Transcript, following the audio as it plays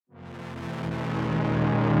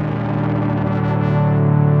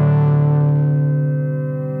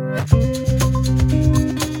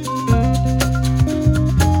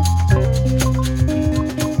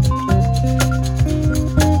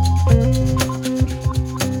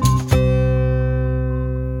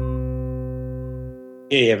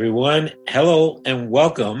Hey everyone, hello and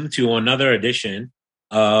welcome to another edition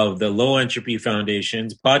of the Low Entropy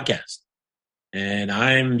Foundation's podcast. And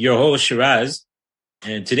I'm your host, Shiraz.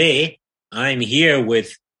 And today I'm here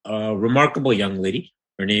with a remarkable young lady.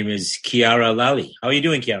 Her name is Kyara Lallii. How are you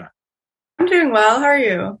doing, Kyara? I'm doing well. How are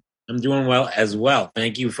you? I'm doing well as well.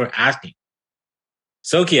 Thank you for asking.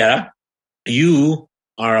 So, Kyara, you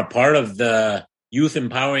are a part of the Youth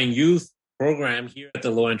Empowering Youth program here at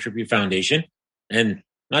the Low Entropy Foundation. And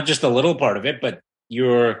not just a little part of it, but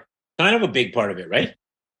you're kind of a big part of it, right?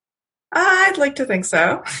 I'd like to think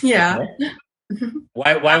so. Yeah.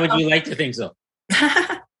 Why would you like to think so?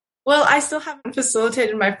 Well, I still haven't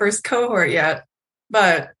facilitated my first cohort yet,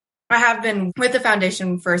 but I have been with the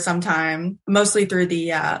foundation for some time, mostly through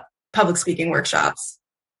the public speaking workshops.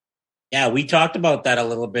 Yeah, we talked about that a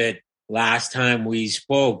little bit last time we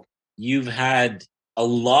spoke. You've had a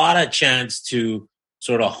lot of chance to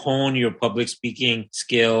sort of hone your public speaking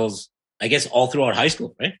skills, I guess, all throughout high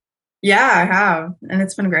school, right? Yeah, I have. And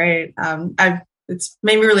it's been great. It's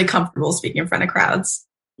made me really comfortable speaking in front of crowds.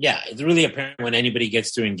 Yeah, it's really apparent when anybody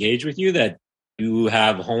gets to engage with you that you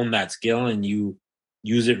have honed that skill and you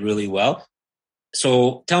use it really well.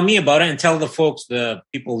 So tell me about it and tell the folks, the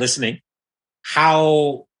people listening,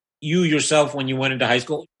 how you yourself, when you went into high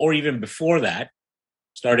school or even before that,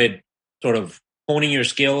 started sort of honing your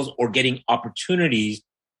skills or getting opportunities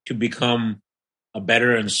to become a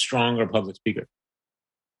better and stronger public speaker.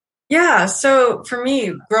 Yeah. So for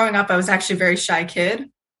me, growing up, I was actually a very shy kid.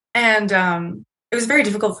 And it was very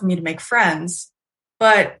difficult for me to make friends.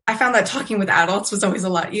 But I found that talking with adults was always a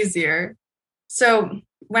lot easier. So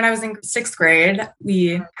when I was in sixth grade,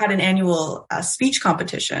 we had an annual speech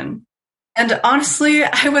competition. And honestly,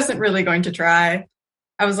 I wasn't really going to try.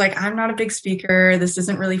 I was like, I'm not a big speaker. This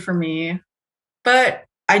isn't really for me. But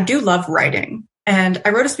I do love writing. And I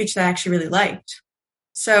wrote a speech that I actually really liked.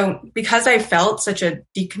 So because I felt such a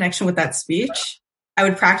deep connection with that speech, I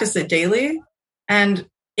would practice it daily. And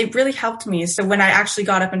it really helped me. So when I actually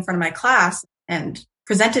got up in front of my class and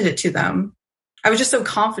presented it to them, I was just so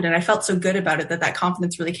confident. I felt so good about it that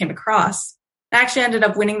confidence really came across. I actually ended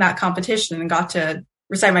up winning that competition and got to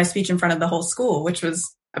recite my speech in front of the whole school, which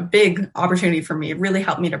was a big opportunity for me. It really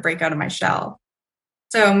helped me to break out of my shell.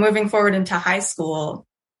 So moving forward into high school,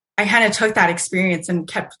 I kind of took that experience and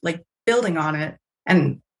kept building on it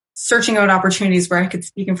and searching out opportunities where I could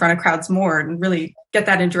speak in front of crowds more and really get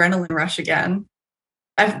that adrenaline rush again.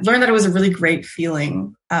 I've learned that it was a really great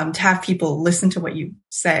feeling to have people listen to what you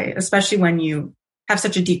say, especially when you have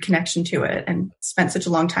such a deep connection to it and spent such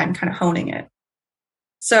a long time kind of honing it.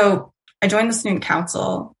 So I joined the student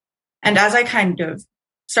council, and as I kind of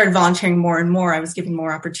started volunteering more and more, I was given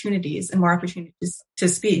more opportunities to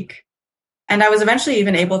speak. And I was eventually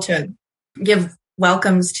even able to give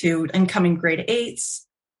welcomes to incoming grade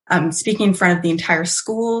 8s, speaking in front of the entire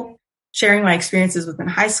school, sharing my experiences within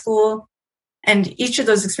high school. And each of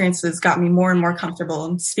those experiences got me more and more comfortable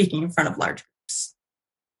in speaking in front of large groups.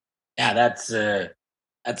 Yeah, that's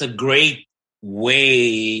a great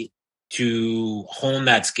way to hone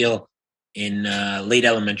that skill in late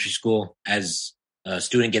elementary school as a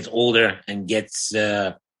student gets older and gets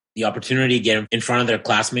the opportunity to get in front of their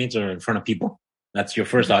classmates or in front of people. That's your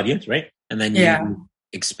first audience, right? And then you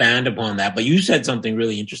expand upon that. But you said something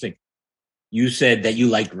really interesting. You said that you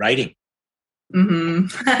liked writing. Mm-hmm.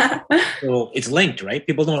 So it's linked, right?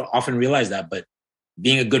 People don't often realize that, but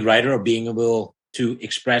being a good writer or being able to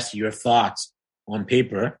express your thoughts on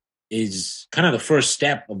paper is kind of the first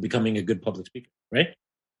step of becoming a good public speaker, right?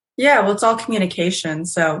 Yeah, well, it's all communication.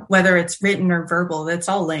 So whether it's written or verbal, it's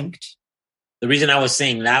all linked. The reason I was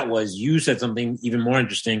saying that was you said something even more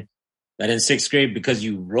interesting, that in sixth grade, because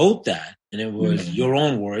you wrote that and it was your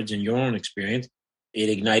own words and your own experience, it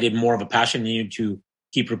ignited more of a passion in you to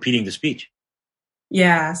keep repeating the speech.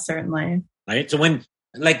 Yeah, certainly. Right. So when,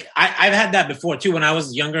 I've had that before too. When I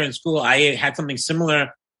was younger in school, I had something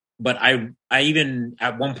similar, but I even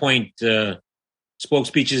at one point spoke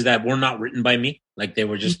speeches that were not written by me. Like they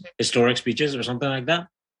were just historic speeches or something like that,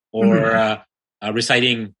 or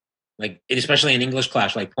reciting, especially in English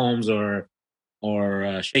class, like poems or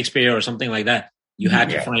Shakespeare or something like that. You had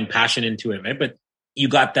to find passion into it, right? But you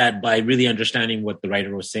got that by really understanding what the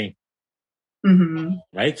writer was saying. Mm-hmm.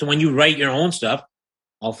 Right. So when you write your own stuff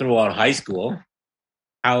all throughout high school,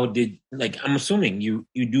 I'm assuming you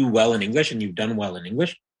do well in English and you've done well in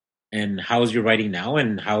English. And how's your writing now?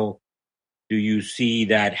 And how do you see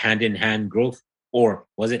that hand in hand growth? Or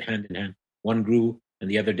was it hand in hand? One grew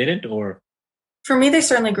and the other didn't? Or for me, they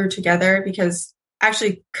certainly grew together because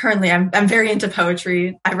actually currently I'm very into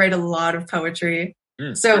poetry. I write a lot of poetry.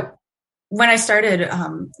 So when I started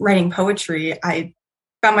writing poetry, I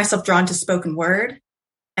found myself drawn to spoken word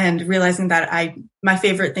and realizing that my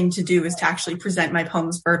favorite thing to do is to actually present my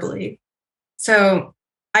poems verbally. So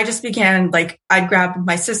I just began, I'd grab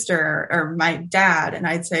my sister or my dad and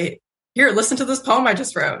I'd say, here, listen to this poem I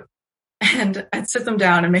just wrote. And I'd sit them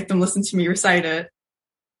down and make them listen to me recite it.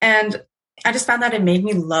 And I just found that it made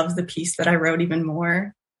me love the piece that I wrote even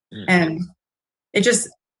more. Mm-hmm.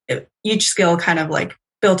 And each skill kind of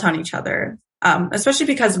built on each other, especially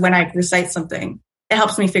because when I recite something, it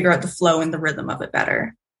helps me figure out the flow and the rhythm of it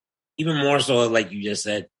better. Even more so, like you just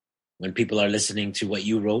said, when people are listening to what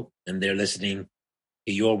you wrote and they're listening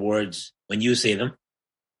to your words when you say them,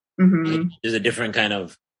 mm-hmm. There's a different kind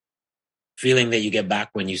of feeling that you get back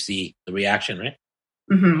when you see the reaction, right?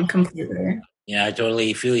 Mm-hmm, completely. Yeah, I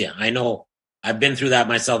totally feel you. I know I've been through that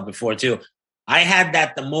myself before too. I had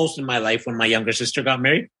that the most in my life when my younger sister got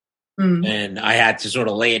married. Mm. And I had to sort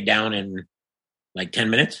of lay it down in 10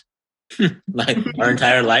 minutes, like our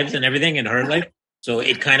entire lives and everything in her life. So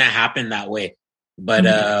it kind of happened that way. But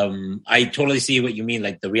I totally see what you mean.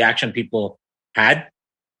 Like the reaction people had,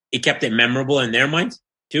 it kept it memorable in their minds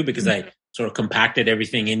too, because I sort of compacted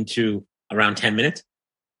everything into around 10 minutes.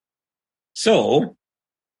 So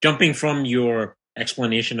jumping from your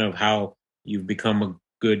explanation of how you've become a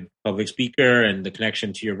good public speaker and the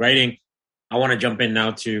connection to your writing, I want to jump in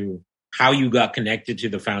now to how you got connected to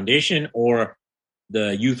the foundation or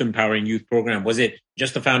the Youth Empowering Youth program. Was it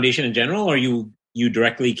just the foundation in general, or you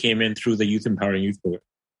directly came in through the Youth Empowering Youth program?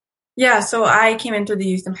 Yeah, so I came in through the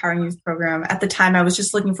Youth Empowering Youth program. At the time, I was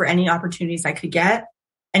just looking for any opportunities I could get,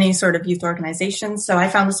 any sort of youth organization. So I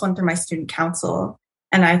found this one through my student council,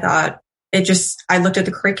 and I thought I looked at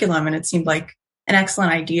the curriculum and it seemed like an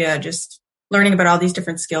excellent idea, just learning about all these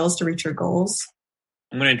different skills to reach your goals.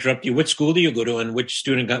 I'm going to interrupt you. Which school do you go to and which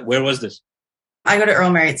student where was this? I go to Earl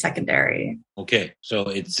Marriott Secondary. Okay. So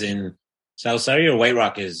it's in South Surrey, or White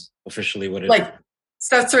Rock is officially what it is?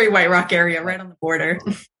 South Surrey, White Rock area, right on the border.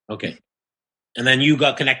 Okay. And then you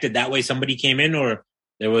got connected that way? Somebody came in, or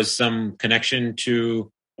there was some connection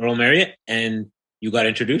to Earl Marriott and you got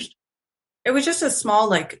introduced? It was just a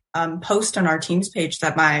small post on our Teams page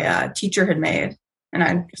that my teacher had made. And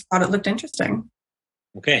I just thought it looked interesting.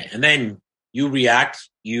 Okay. And then you react,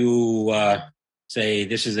 you say,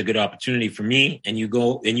 this is a good opportunity for me. And you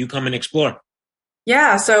go and you come and explore.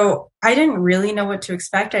 Yeah. So I didn't really know what to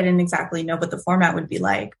expect. I didn't exactly know what the format would be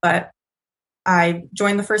like, but I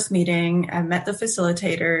joined the first meeting and met the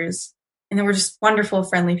facilitators, and they were just wonderful,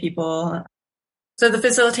 friendly people. So the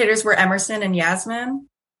facilitators were Emerson and Yasmin,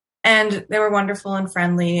 and they were wonderful and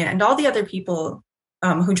friendly. And all the other people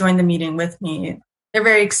who joined the meeting with me, they're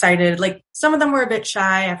very excited. Some of them were a bit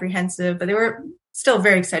shy, apprehensive, but they were still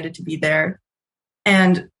very excited to be there.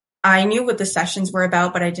 And I knew what the sessions were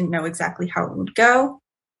about, but I didn't know exactly how it would go.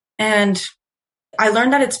 And I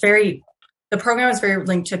learned that the program is very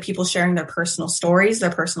linked to people sharing their personal stories,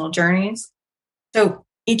 their personal journeys. So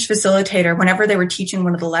each facilitator, whenever they were teaching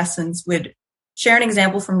one of the lessons, would share an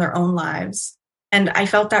example from their own lives. And I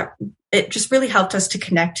felt that it just really helped us to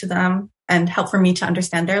connect to them and help for me to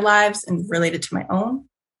understand their lives and relate it to my own.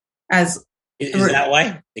 Is that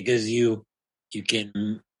why? Because you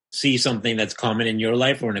can see something that's common in your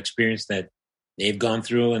life or an experience that they've gone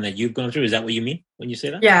through and that you've gone through. Is that what you mean when you say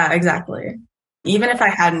that? Yeah, exactly. Even if I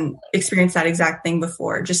hadn't experienced that exact thing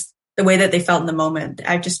before, just the way that they felt in the moment,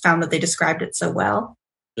 I just found that they described it so well.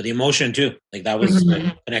 So the emotion too, that was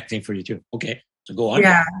connecting for you too. Okay, so go on.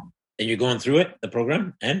 Yeah. And you're going through it, the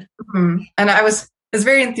program, and? Mm-hmm. And I was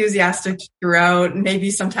very enthusiastic throughout, maybe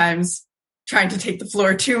sometimes trying to take the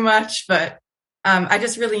floor too much, but I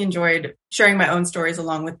just really enjoyed sharing my own stories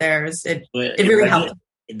along with theirs. It really helped.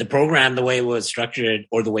 The program, the way it was structured,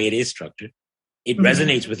 or the way it is structured, it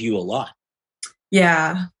resonates with you a lot.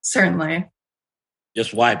 Yeah, certainly.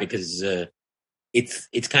 Just why? Because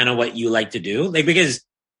it's kind of what you like to do. Because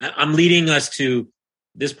I'm leading us to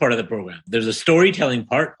this part of the program. There's a storytelling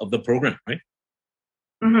part of the program, right?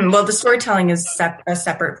 Mm-hmm. Well, the storytelling is a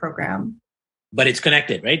separate program. But it's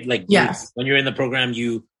connected, right? Yes. When you're in the program,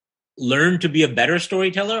 you learn to be a better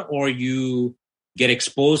storyteller, or you get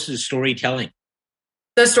exposed to storytelling?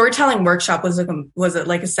 The storytelling workshop was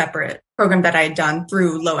a separate program that I had done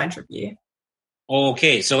through Low Entropy.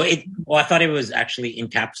 Okay, so I thought it was actually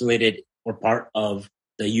encapsulated or part of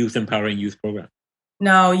the Youth Empowering Youth program.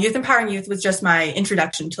 No, Youth Empowering Youth was just my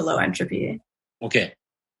introduction to Low Entropy. Okay,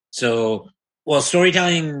 so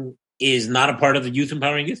storytelling is not a part of the Youth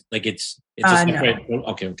Empowering Youth. It's a separate. No.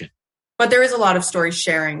 Okay. But there is a lot of story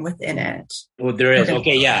sharing within it. Well, there is.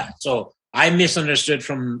 Okay, yeah. So I misunderstood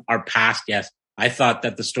from our past guests. I thought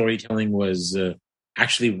that the storytelling was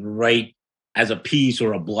actually right as a piece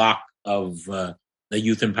or a block of the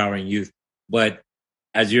youth empowering youth. But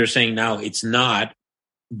as you're saying now, it's not.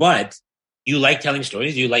 But you like telling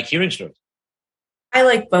stories. You like hearing stories. I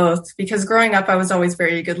like both because growing up, I was always a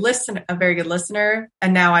very good listener.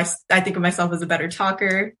 And now I think of myself as a better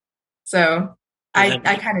talker. So I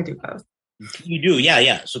kind of do both. You do. Yeah.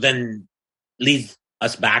 Yeah. So then leads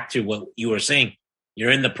us back to what you were saying.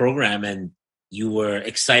 You're in the program and you were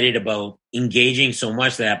excited about engaging so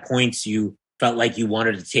much that at points you felt like you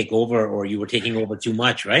wanted to take over or you were taking over too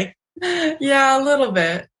much, right? Yeah, a little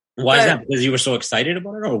bit. Why is that? Because you were so excited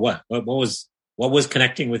about it or what? What was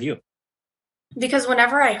connecting with you? Because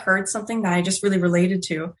whenever I heard something that I just really related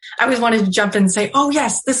to, I always wanted to jump in and say, oh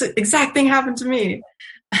yes, this exact thing happened to me.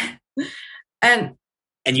 And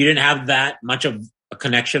you didn't have that much of a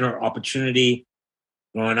connection or opportunity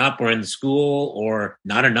growing up or in school or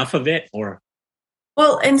not enough of it or?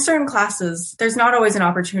 Well, in certain classes, there's not always an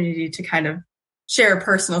opportunity to kind of share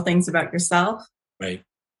personal things about yourself. Right.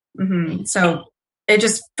 Mm-hmm. So it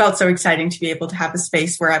just felt so exciting to be able to have a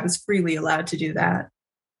space where I was freely allowed to do that.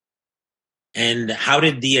 And how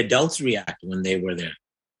did the adults react when they were there?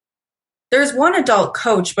 There's one adult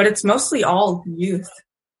coach, but it's mostly all youth.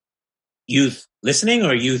 Youth listening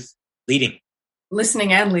or youth leading?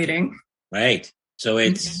 Listening and leading. Right. So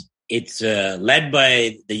it's led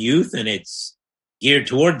by the youth and it's geared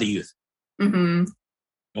toward the youth. Mm-hmm.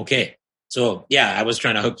 Okay. So yeah, I was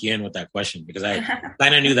trying to hook you in with that question because I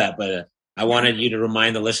kind of knew that, but I wanted you to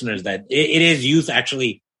remind the listeners that it is youth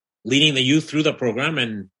actually leading the youth through the program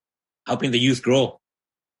and helping the youth grow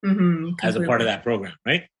as a part of that program,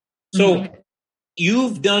 right? So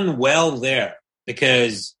you've done well there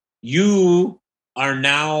because you are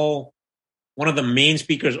now one of the main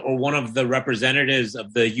speakers or one of the representatives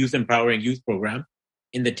of the Youth Empowering Youth program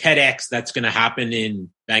in the TEDx that's going to happen in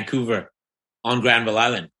Vancouver on Granville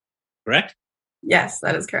Island, correct? Yes,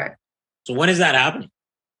 that is correct. So when is that happening?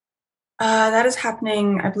 That is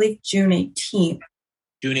happening, I believe, June 18th.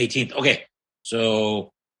 June 18th. Okay.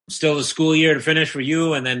 So still the school year to finish for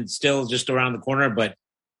you and then still just around the corner, but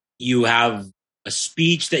you have a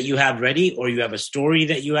speech that you have ready or you have a story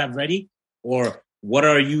that you have ready or what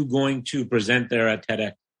are you going to present there at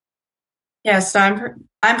TEDx? Yes, so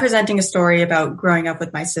I'm presenting a story about growing up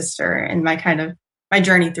with my sister and my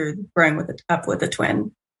journey through growing up with a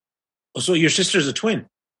twin. Oh, so your sister's a twin?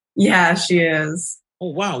 Yeah, she is. Oh,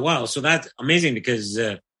 wow. So that's amazing because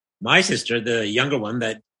my sister, the younger one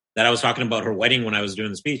that I was talking about her wedding when I was doing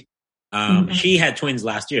the speech, she had twins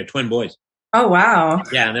last year, twin boys. Oh, wow.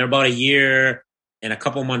 Yeah, and they're about a year and a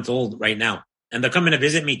couple months old right now. And they're coming to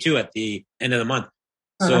visit me too at the end of the month.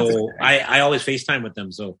 So I always FaceTime with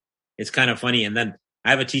them. So it's kind of funny. And then I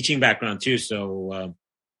have a teaching background too. So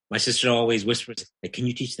my sister always whispers, like, can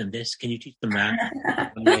you teach them this? Can you teach them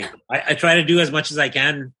that? Like, I try to do as much as I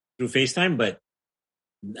can through FaceTime, but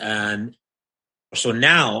so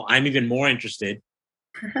now I'm even more interested.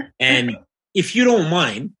 And if you don't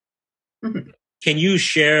mind, can you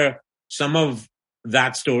share some of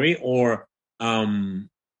that story or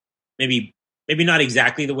maybe not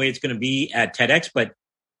exactly the way it's going to be at TEDx, but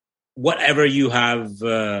whatever you have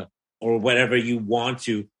or whatever you want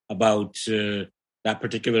to about that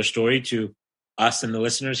particular story to us and the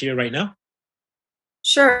listeners here right now?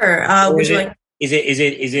 Sure. Would you like? Is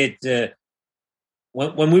it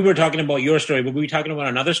when we were talking about your story, were we talking about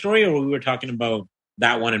another story or were we talking about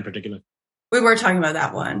that one in particular? We were talking about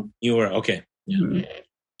that one. You were okay. Yeah. Mm-hmm.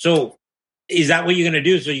 So is that what you're going to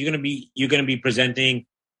do? So you're going to be presenting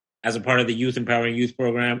as a part of the Youth Empowering Youth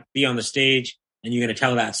program, be on the stage, and you're going to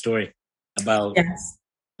tell that story about. Yes.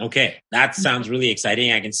 Okay, that sounds really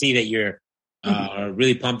exciting. I can see that you're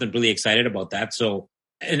really pumped and really excited about that. So,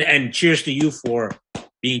 and cheers to you for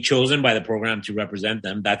being chosen by the program to represent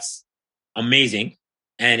them. That's amazing,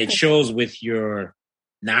 and it shows with your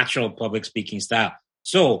natural public speaking style.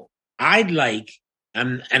 So, I'd like,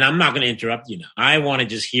 and I'm not going to interrupt you now. I want to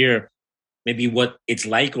just hear maybe what it's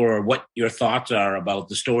like or what your thoughts are about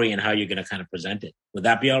the story and how you're going to kind of present it. Would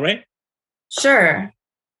that be all right? Sure.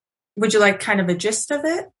 Would you like kind of a gist of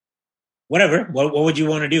it? Whatever. What would you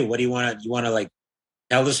want to do? What do you want to, like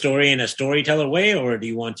tell the story in a storyteller way, or do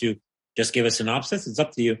you want to just give a synopsis? It's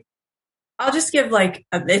up to you. I'll just give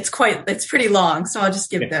it's pretty long. So I'll just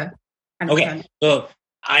give the kind of okay. So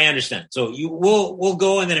I understand. So we'll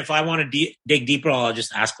go. And then if I want to dig deeper, I'll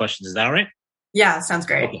just ask questions. Is that all right? Yeah. Sounds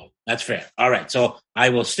great. Okay. That's fair. All right. So I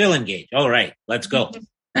will still engage. All right. Let's go.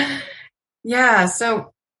 Yeah.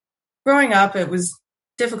 So growing up, it was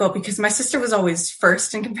difficult because my sister was always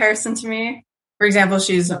first in comparison to me. For example,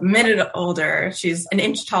 she's a minute older. She's an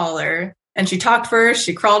inch taller and she talked first.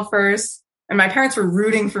 She crawled first. And my parents were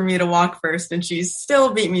rooting for me to walk first and she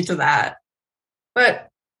still beat me to that. But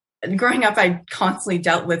growing up, I constantly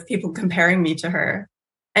dealt with people comparing me to her.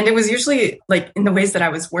 And it was usually like in the ways that I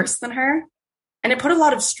was worse than her. And it put a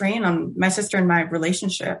lot of strain on my sister and my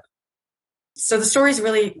relationship. So the story is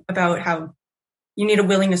really about how you need a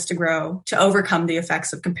willingness to grow to overcome the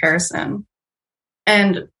effects of comparison.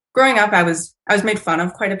 And growing up, I was made fun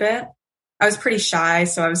of quite a bit. I was pretty shy,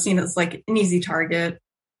 so I was seen as like an easy target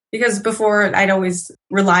because before I'd always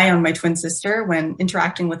rely on my twin sister when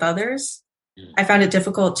interacting with others. I found it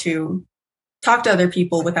difficult to talk to other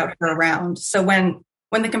people without her around. So when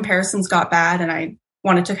the comparisons got bad and I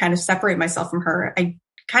wanted to kind of separate myself from her, I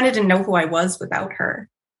kind of didn't know who I was without her.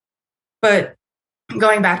 But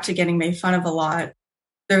going back to getting made fun of a lot,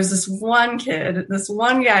 there was this one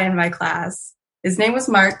guy in my class. His name was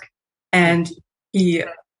Mark, and he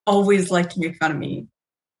always liked to make fun of me.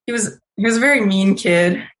 He was a very mean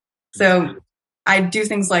kid. So I'd do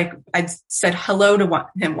things like I'd said hello to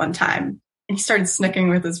him one time, and he started snicking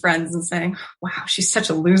with his friends and saying, "Wow, she's such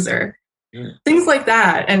a loser." Yeah. Things like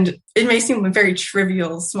that. And it may seem very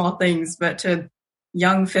trivial, small things, but to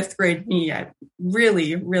young fifth grade me, it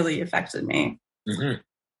really, really affected me. Mm-hmm.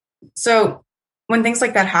 So when things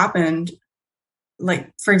like that happened, like,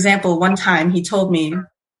 for example, one time he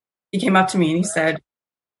came up to me and he said,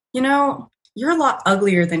 "You're a lot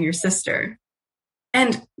uglier than your sister."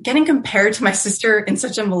 And getting compared to my sister in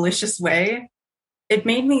such a malicious way, it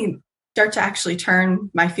made me start to actually turn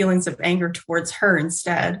my feelings of anger towards her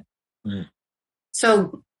instead. Mm.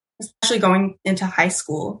 So especially going into high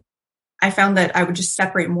school, I found that I would just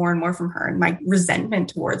separate more and more from her, and my resentment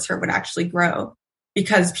towards her would actually grow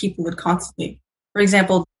because people would constantly, for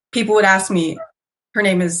example, people would ask me, her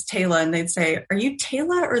name is Taylor, and they'd say, "Are you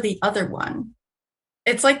Taylor or the other one?"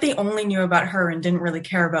 It's like they only knew about her and didn't really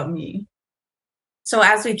care about me. So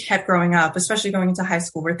as we kept growing up, especially going into high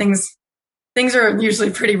school, where things are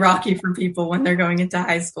usually pretty rocky for people when they're going into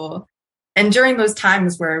high school. And during those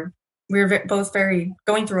times where we were both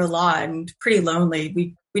going through a lot and pretty lonely,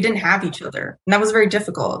 we didn't have each other. And that was very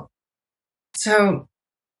difficult. So,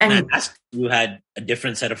 and you had a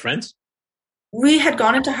different set of friends? We had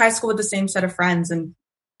gone into high school with the same set of friends, and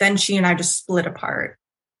then she and I just split apart.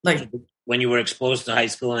 Like when you were exposed to high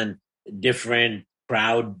school and different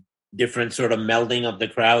crowd, different sort of melding of the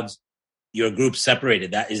crowds, your group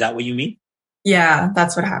separated. Is that what you mean? Yeah,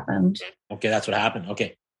 that's what happened. Okay, that's what happened.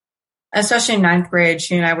 Okay. Especially in ninth grade,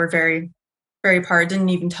 she and I were very, very apart, didn't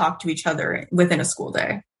even talk to each other within a school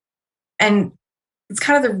day. And it's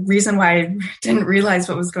kind of the reason why I didn't realize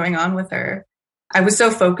what was going on with her. I was so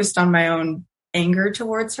focused on my own anger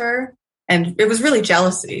towards her, and it was really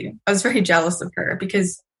jealousy. I was very jealous of her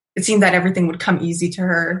because it seemed that everything would come easy to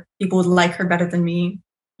her. People would like her better than me.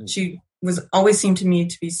 She always seemed to me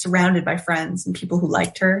to be surrounded by friends and people who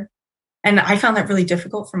liked her. And I found that really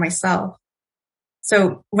difficult for myself.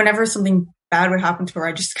 So whenever something bad would happen to her,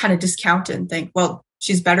 I just kind of discount it and think, well,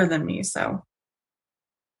 she's better than me. So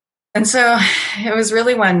it was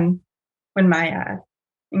really when my,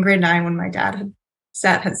 in grade 9, when my dad had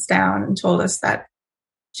sat us down and told us that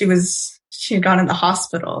she had gone in the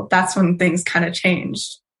hospital, that's when things kind of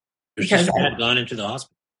changed. Because she had gone into the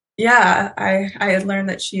hospital? Yeah, I had learned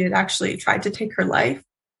that she had actually tried to take her life.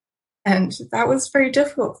 And that was very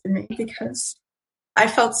difficult for me because I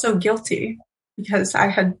felt so guilty because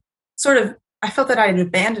I felt that I had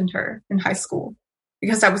abandoned her in high school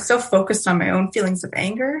because I was so focused on my own feelings of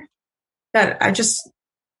anger that it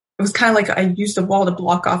was kind of like I used a wall to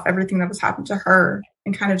block off everything that was happening to her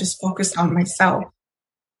and kind of just focused on myself.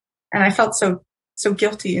 And I felt so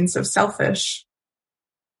guilty and so selfish.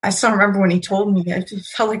 I still remember when he told me, I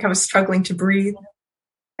just felt like I was struggling to breathe,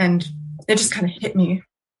 and it just kind of hit me.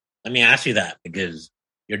 Let me ask you that, because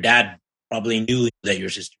your dad probably knew that your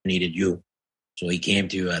sister needed you, so he came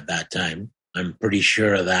to you at that time. I'm pretty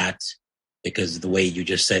sure of that because the way you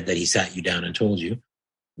just said that he sat you down and told you.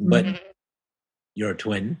 But you're a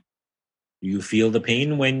twin. Do you feel the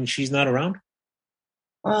pain when she's not around?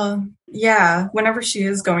 Well, yeah. Whenever she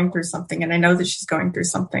is going through something, and I know that she's going through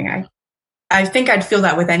something, I think I'd feel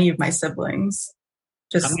that with any of my siblings.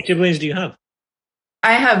 How many siblings do you have?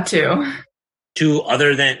 I have 2. 2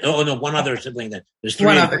 other than... Oh, no, one other sibling then. There's 3.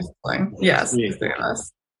 One other sibling. Yes, 3 of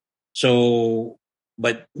us. So,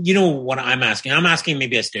 but you know what I'm asking? I'm asking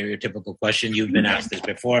maybe a stereotypical question. You've been asked this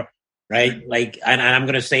before, right? Like, and I'm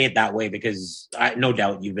going to say it that way because no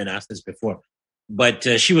doubt you've been asked this before. But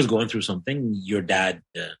she was going through something. Your dad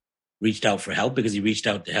reached out for help because he reached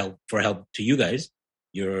out for help to you guys,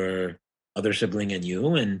 your other sibling and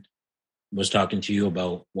you, and was talking to you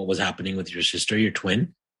about what was happening with your sister, your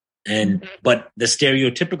twin. But the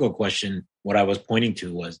stereotypical question, what I was pointing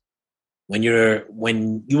to was,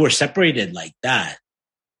 when you were separated like that,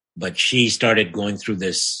 but she started going through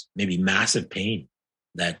this maybe massive pain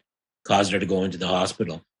that caused her to go into the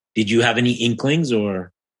hospital. Did you have any inklings,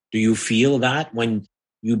 or do you feel that when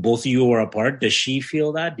both of you are apart? Does she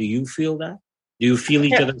feel that? Do you feel that? Do you feel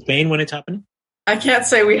each other's pain when it's happening? I can't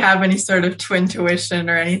say we have any sort of twin tuition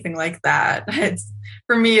or anything like that.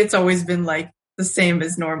 For me, it's always been like the same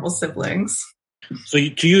as normal siblings. So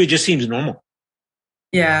to you, it just seems normal.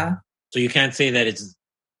 Yeah. So you can't say that it's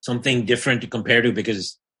something different to compare to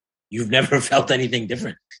because you've never felt anything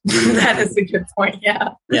different. That is a good point. Yeah.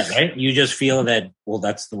 Yeah. Right. You just feel that, well,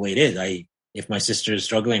 that's the way it is. If my sister is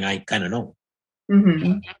struggling, I kind of know.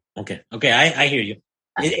 Mm-hmm. Okay. I hear you.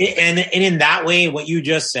 And in that way, what you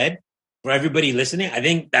just said, for everybody listening, I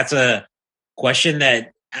think that's a question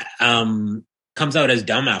that comes out as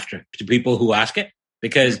dumb to people who ask it,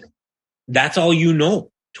 because that's all you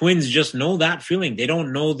know. Twins just know that feeling. They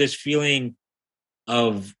don't know this feeling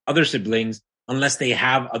of other siblings unless they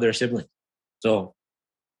have other siblings. So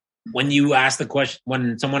when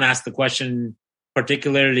someone asks the question,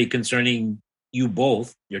 particularly concerning you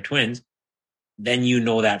both, your twins, then you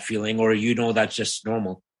know that feeling, or you know that's just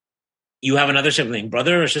normal. You have another sibling,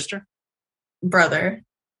 brother or sister? Brother.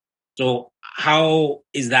 So how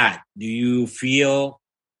is that? Do you feel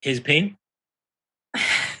his pain?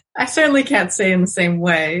 I certainly can't say in the same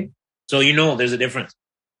way. So there's a difference.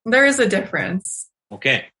 There is a difference.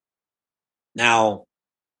 Okay. Now,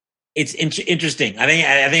 it's interesting. I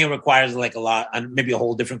think it requires like a lot, maybe a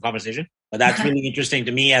whole different conversation. But that's really interesting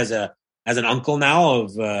to me as an uncle now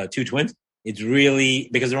of two twins. It's really,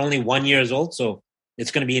 because they're only 1 year old, so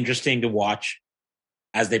it's going to be interesting to watch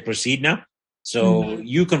as they proceed now. So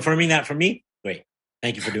you confirming that for me, great.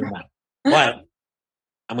 Thank you for doing that. But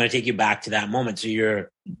I'm going to take you back to that moment. So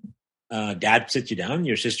your dad sits you down,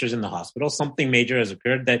 your sister's in the hospital, something major has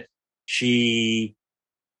occurred that she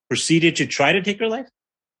proceeded to try to take her life?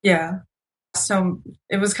 Yeah. So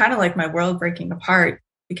it was kind of like my world breaking apart,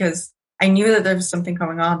 because I knew that there was something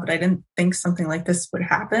going on, but I didn't think something like this would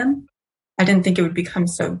happen. I didn't think it would become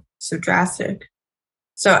so drastic.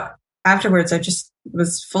 So afterwards, I just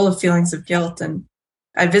was full of feelings of guilt, and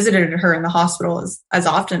I visited her in the hospital as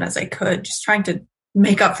often as I could, just trying to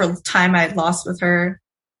make up for the time I had lost with her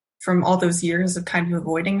from all those years of kind of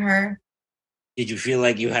avoiding her. Did you feel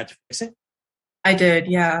like you had to fix it? I did,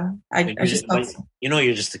 yeah. I just felt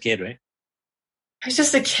you're just a kid, right? I was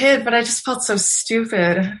just a kid, but I just felt so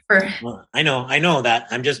stupid Well, I know that.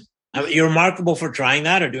 You're remarkable for trying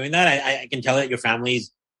that or doing that. I can tell that your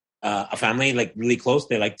family's a family like really close.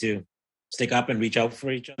 They like to stick up and reach out for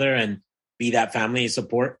each other and be that family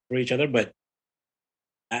support for each other. But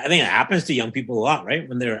I think it happens to young people a lot, right?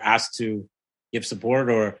 When they're asked to give support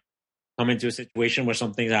or come into a situation where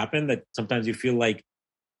something's happened, that sometimes you feel like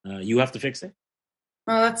you have to fix it.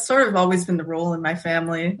 Well, that's sort of always been the role in my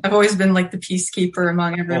family. I've always been like the peacekeeper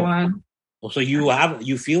among everyone. Oh, so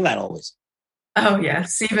you feel that always? Oh,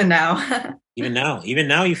 yes, even now. even now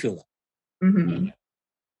you feel that. Mm-hmm.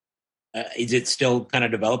 Is it still kind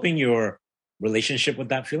of developing your relationship with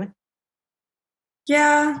that feeling?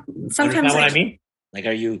 Yeah, sometimes. Understand what I mean? Like,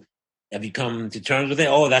 have you come to terms with it?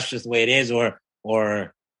 Oh, that's just the way it is,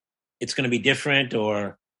 or it's going to be different,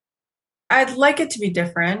 or I'd like it to be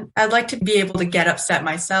different. I'd like to be able to get upset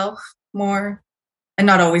myself more and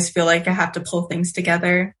not always feel like I have to pull things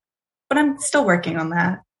together. But I'm still working on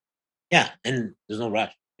that. Yeah, and there's no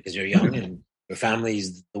rush because you're young and your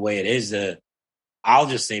family's the way it is. I'll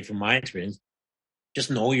just say from my experience,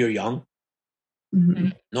 just know you're young. Mm-hmm.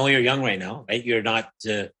 Know you're young right now, right? You're not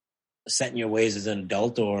set in your ways as an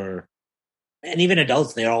adult, and even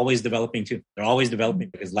adults, they're always developing too. They're always developing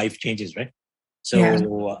because life changes, right? So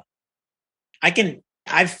yeah.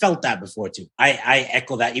 I've felt that before too. I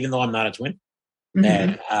echo that, even though I'm not a twin,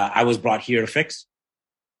 that I was brought here to fix,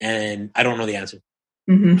 and I don't know the answer.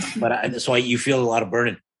 Mm-hmm. But you feel a lot of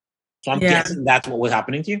burden. So I'm guessing that's what was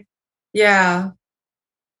happening to you. Yeah.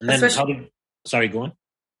 And then sorry, go on.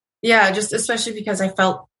 Yeah, just especially because I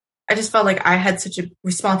just felt like I had such a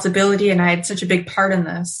responsibility and I had such a big part in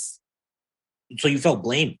this. So you felt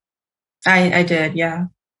blame? I did, yeah.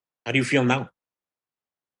 How do you feel now?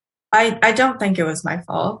 I don't think it was my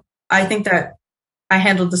fault. I think that I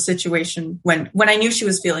handled the situation when I knew she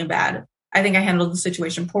was feeling bad. I think I handled the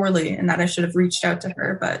situation poorly and that I should have reached out to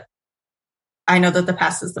her. But I know that the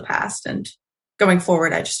past is the past. And going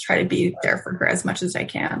forward, I just try to be there for her as much as I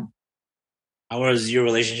can. How is your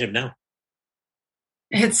relationship now?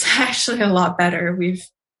 It's actually a lot better. We've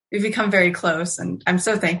become very close, and I'm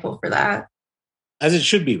so thankful for that. As it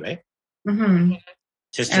should be, right? Mm-hmm.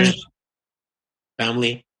 Sisters,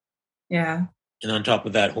 family. Yeah. And on top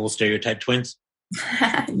of that, whole stereotype twins.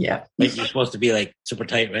 Yeah. Like you're supposed to be like super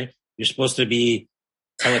tight, right? You're supposed to be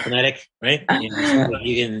telekinetic, right?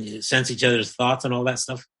 You can sense each other's thoughts and all that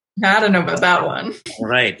stuff. I don't know about that one. All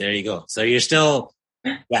right, there you go. So you're still,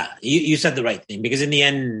 you said the right thing, because in the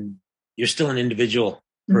end, you're still an individual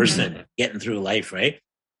person getting through life, right?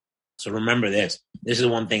 So remember this. This is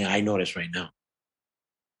one thing I noticed right now.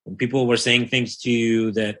 When people were saying things to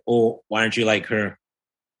you that, oh, why aren't you like her?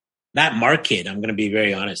 That Mark kid, I'm going to be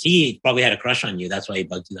very honest. He probably had a crush on you. That's why he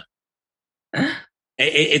bugged you that.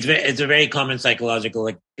 It's a very common psychological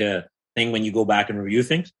thing when you go back and review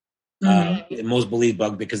things. Most bullies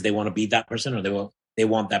bug because they want to be that person, or they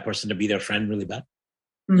want that person to be their friend really bad.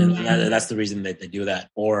 And that's the reason that they do that.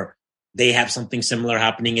 Or they have something similar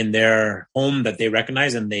happening in their home that they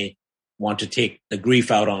recognize, and they want to take the grief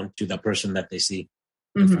out onto the person that they see.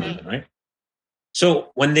 Right?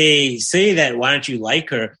 So when they say that, why don't you like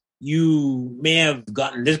her? You may have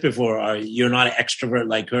gotten this before, or you're not an extrovert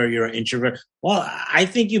like her, you're an introvert. Well, I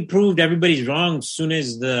think you proved everybody's wrong as soon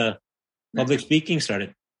as the public speaking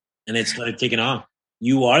started and it started taking off.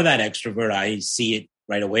 You are that extrovert. I see it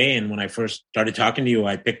right away. And when I first started talking to you,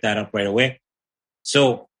 I picked that up right away.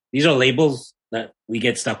 So these are labels that we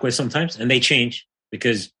get stuck with sometimes, and they change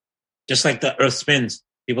because just like the earth spins,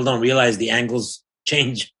 people don't realize the angles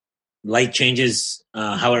change. Light changes,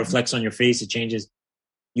 how it reflects on your face, it changes.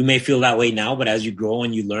 You may feel that way now, but as you grow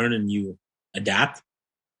and you learn and you adapt,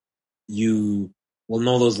 you will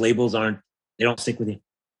know those labels they don't stick with you.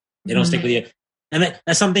 They don't stick with you. And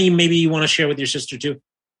that's something maybe you want to share with your sister too,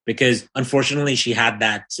 because unfortunately she had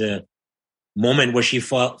that moment where she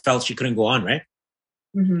felt she couldn't go on, right?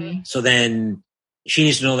 So then she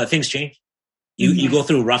needs to know that things change. You go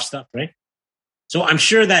through rough stuff, right? So I'm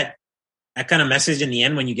sure that kind of message in the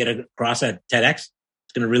end, when you get across at TEDx,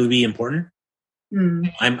 it's going to really be important.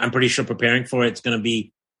 I'm pretty sure preparing for it's going to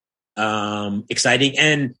be exciting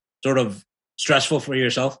and sort of stressful for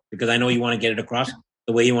yourself, because I know you want to get it across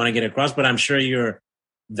the way you want to get it across, but I'm sure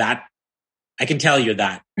I can tell you're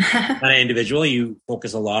that kind of individual. You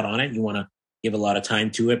focus a lot on it. You want to give a lot of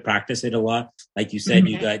time to it, practice it a lot. Like you said,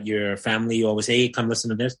 you got your family. You always say, hey, come listen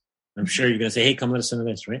to this. I'm sure you're going to say, hey, come listen to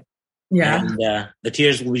this, right? Yeah. And the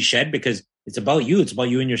tears will be shed because it's about you. It's about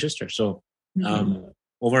you and your sister. So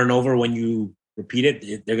over and over, when you repeat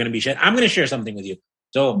it, they're going to be shed. I'm going to share something with you.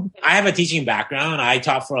 So I have a teaching background. I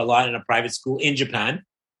taught for a lot in a private school in Japan.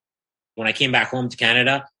 When I came back home to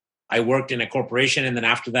Canada, I worked in a corporation. And then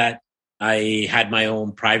after that, I had my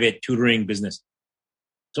own private tutoring business.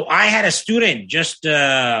 So I had a student just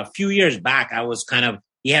a few years back.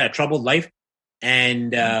 He had a troubled life,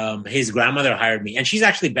 and his grandmother hired me. And she's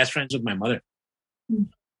actually best friends with my mother.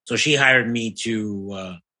 So she hired me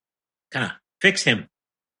to kind of fix him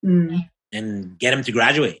and get him to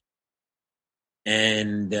graduate.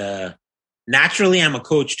 And naturally, I'm a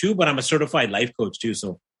coach too, but I'm a certified life coach too.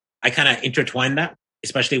 So I kind of intertwined that,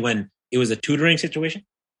 especially when it was a tutoring situation.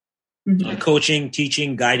 So coaching,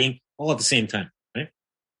 teaching, guiding, all at the same time, right?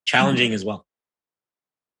 Challenging as well.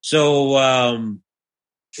 So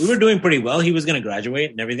we were doing pretty well. He was going to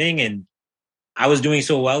graduate and everything. And I was doing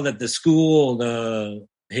so well that the school,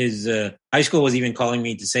 his high school was even calling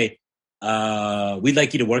me to say, we'd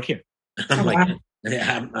like you to work here. I'm wow.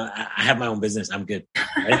 I have my own business. I'm good.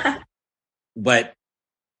 Right? But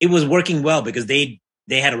it was working well because they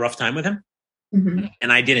had a rough time with him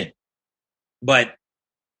and I didn't. But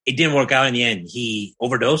it didn't work out in the end. He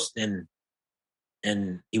overdosed and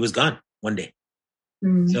he was gone one day.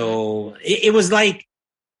 So it was like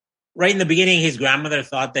right in the beginning, his grandmother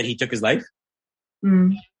thought that he took his life.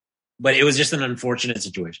 But it was just an unfortunate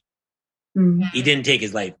situation. He didn't take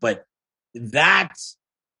his life. But that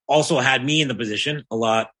also had me in the position a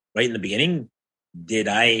lot right in the beginning. Did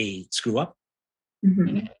I screw up?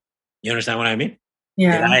 You understand what I mean?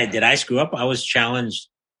 Yeah. Did I screw up? I was challenged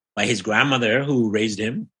by his grandmother who raised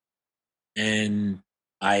him, and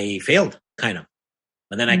I failed, kind of.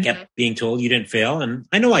 But then I kept being told you didn't fail. And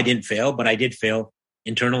I know I didn't fail, but I did fail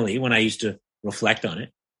internally when I used to reflect on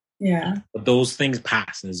it. Yeah. But those things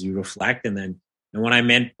pass as you reflect. And what I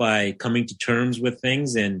meant by coming to terms with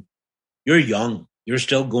things, and you're young, you're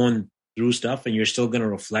still going through stuff and you're still going to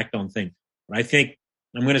reflect on things. But I think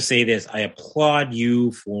I'm going to say this. I applaud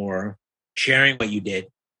you for sharing what you did.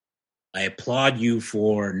 I applaud you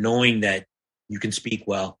for knowing that you can speak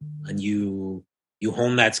well and you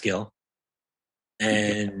hone that skill.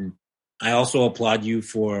 And I also applaud you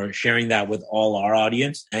for sharing that with all our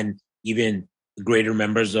audience and even the greater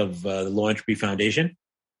members of the Low Entropy Foundation,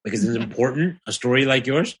 because it's important. A story like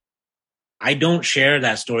yours, I don't share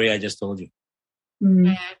that story I just told you.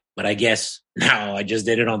 But I guess now I just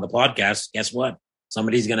did it on the podcast. Guess what?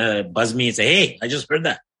 Somebody's going to buzz me and say, hey, I just heard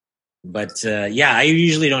that. But yeah, I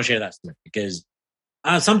usually don't share that stuff because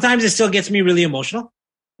sometimes it still gets me really emotional.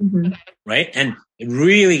 Mm-hmm. Right. And it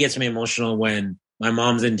really gets me emotional when my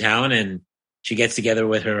mom's in town and she gets together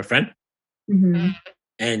with her friend. Mm-hmm.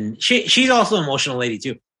 And she's also an emotional lady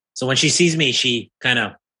too. So when she sees me, she kind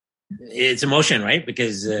of, it's emotion, right?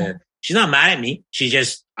 Because she's not mad at me.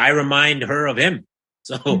 I remind her of him.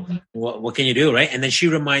 So Mm-hmm. what can you do, right? And then she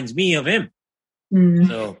reminds me of him. Mm-hmm.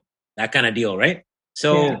 So that kind of deal, right?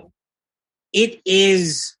 So it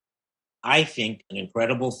is, I think, an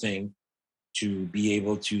incredible thing to be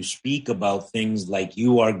able to speak about things like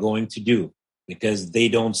you are going to do, because they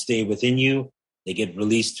don't stay within you. They get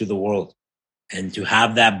released to the world. And to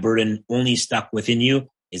have that burden only stuck within you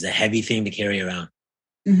is a heavy thing to carry around.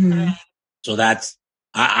 Mm-hmm. So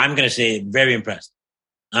I'm going to say very impressed.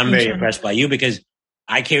 I'm very impressed by you because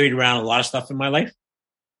I carried around a lot of stuff in my life.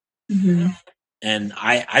 Mm-hmm. And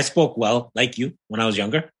I spoke well, like you, when I was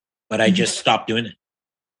younger, but I just stopped doing it.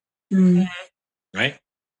 Mm-hmm. Right?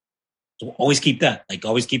 So always keep that. You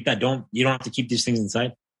don't have to keep these things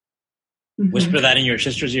inside. Mm-hmm. Whisper that in your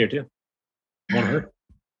sister's ear too. It won't hurt.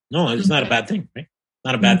 No, it's not a bad thing, right?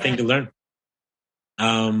 Not a bad thing to learn.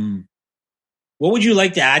 What would you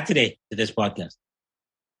like to add today to this podcast?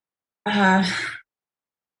 I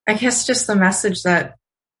guess just the message that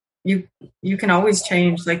you can always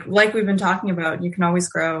change. Like we've been talking about, you can always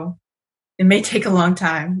grow. It may take a long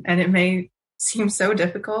time and it may seem so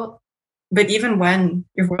difficult, but even when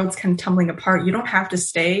your world's kind of tumbling apart, you don't have to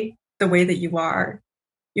stay the way that you are.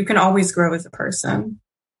 You can always grow as a person.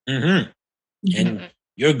 Mm-hmm. Mm-hmm. And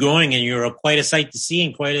you're growing and you're quite a sight to see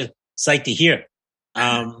and quite a sight to hear.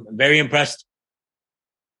 Very impressed.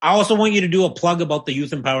 I also want you to do a plug about the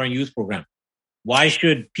Youth Empowering Youth program. Why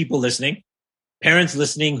should people listening, parents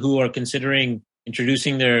listening who are considering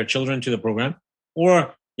introducing their children to the program,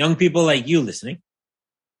 or young people like you listening,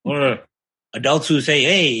 or adults who say,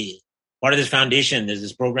 hey, part of this foundation, there's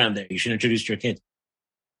this program there, you should introduce your kids.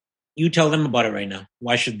 You tell them about it right now.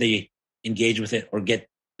 Why should they engage with it or get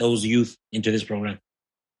those youth into this program?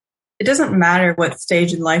 It doesn't matter what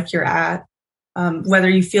stage in life you're at, whether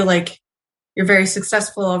you feel like you're very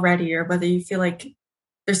successful already or whether you feel like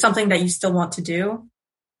there's something that you still want to do.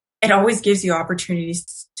 It always gives you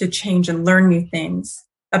opportunities to change and learn new things.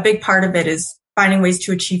 A big part of it is finding ways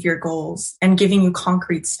to achieve your goals and giving you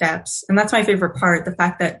concrete steps. And that's my favorite part, the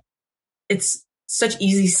fact that it's such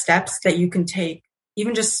easy steps that you can take,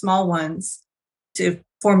 even just small ones, to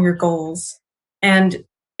form your goals. And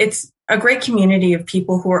it's a great community of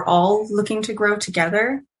people who are all looking to grow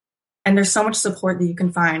together. And there's so much support that you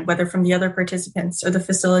can find, whether from the other participants or the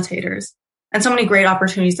facilitators, and so many great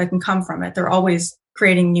opportunities that can come from it. They're always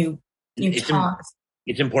creating new talks.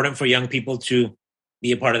 It's important for young people to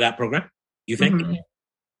be a part of that program, you think? Mm-hmm.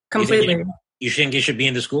 Completely. You think it should be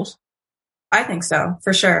in the schools? I think so,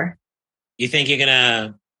 for sure. You think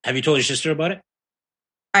have you told your sister about it?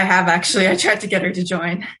 I have, actually. I tried to get her to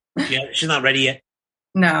join. Yeah, she's not ready yet?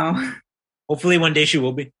 No. Hopefully one day she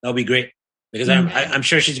will be. That'll be great. Because I'm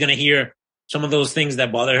sure she's going to hear some of those things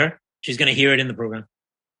that bother her. She's going to hear it in the program.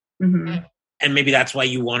 Mm-hmm. And maybe that's why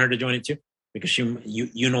you want her to join it too, because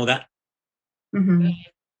you know that. Mm-hmm.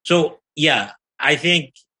 So, yeah, I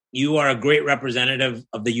think you are a great representative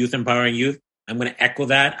of the Youth Empowering Youth. I'm going to echo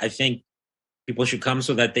that. I think people should come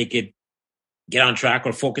so that they could get on track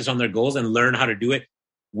or focus on their goals and learn how to do it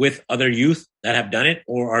with other youth that have done it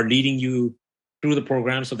or are leading you through the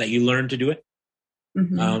program so that you learn to do it.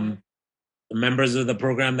 Mm-hmm. The members of the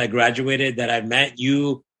program that graduated that I've met,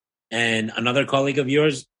 you and another colleague of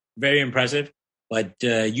yours, very impressive. But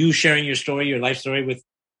you sharing your story, your life story with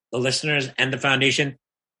the listeners and the foundation,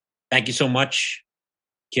 thank you so much,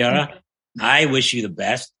 Kyara. I wish you the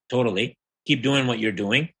best, totally. Keep doing what you're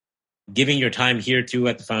doing, giving your time here too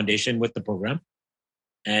at the foundation with the program.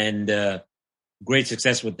 And great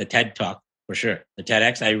success with the TED Talk, for sure. The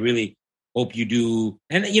TEDx, I really hope you do.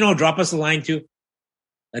 And, drop us a line too.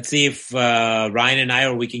 Let's see if Ryan and I,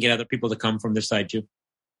 or we can get other people to come from this side too,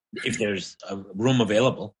 if there's a room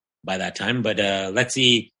available by that time. But let's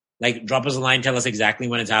see, drop us a line, tell us exactly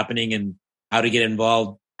when it's happening and how to get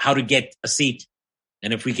involved, how to get a seat.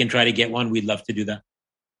 And if we can try to get one, we'd love to do that.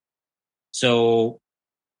 So,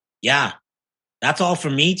 yeah, that's all for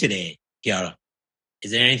me today, Kyara.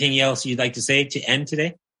 Is there anything else you'd like to say to end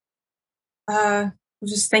today?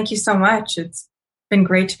 Just thank you so much. It's been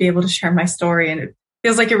great to be able to share my story, and it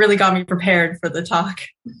feels like it really got me prepared for the talk.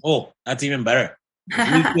 Oh, that's even better.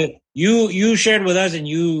 You shared with us and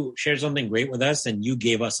you shared something great with us and you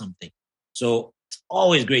gave us something. So it's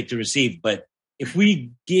always great to receive, but if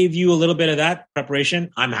we gave you a little bit of that preparation,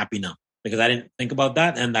 I'm happy now because I didn't think about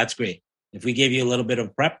that, and that's great. If we gave you a little bit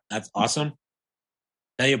of prep, that's awesome.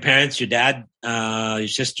 Tell your parents, your dad, your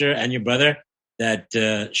sister, and your brother that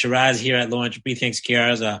Shiraz here at Low Entropy thinks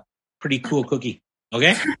Kyara is a pretty cool cookie.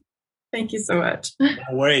 Okay? Thank you so much.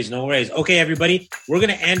 No worries. Okay, everybody, we're going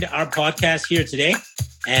to end our podcast here today.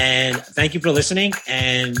 And thank you for listening.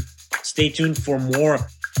 And stay tuned for more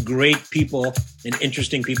great people and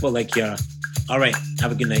interesting people like Kyara. All right.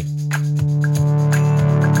 Have a good night.